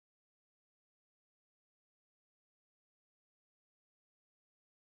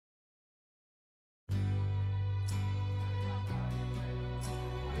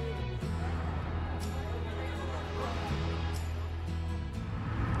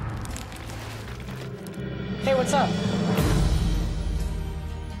Hey, what's up?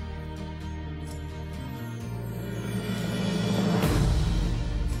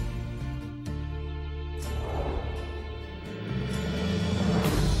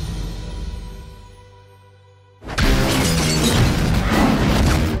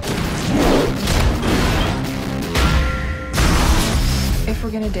 If we're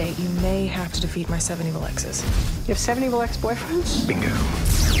gonna date, you may have to defeat my 7 evil exes. You have 7 evil ex-boyfriends? Bingo.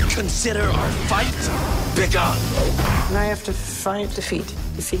 Consider our fight begun. And I have to fight, defeat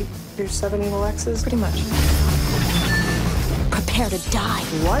your 7 evil exes? Pretty much. Prepare to die.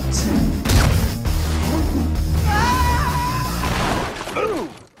 What?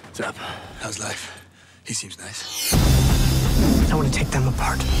 What's up? How's life? He seems nice. I want to take them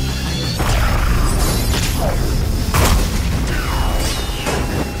apart.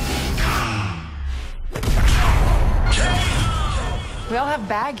 We all have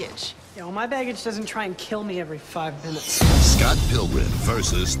baggage. Yeah, well, my baggage doesn't try and kill me every 5 minutes. Scott Pilgrim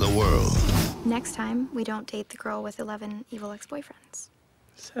versus the world. Next time, we don't date the girl with 11 evil ex-boyfriends.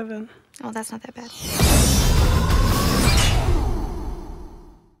 7. Oh, that's not that bad.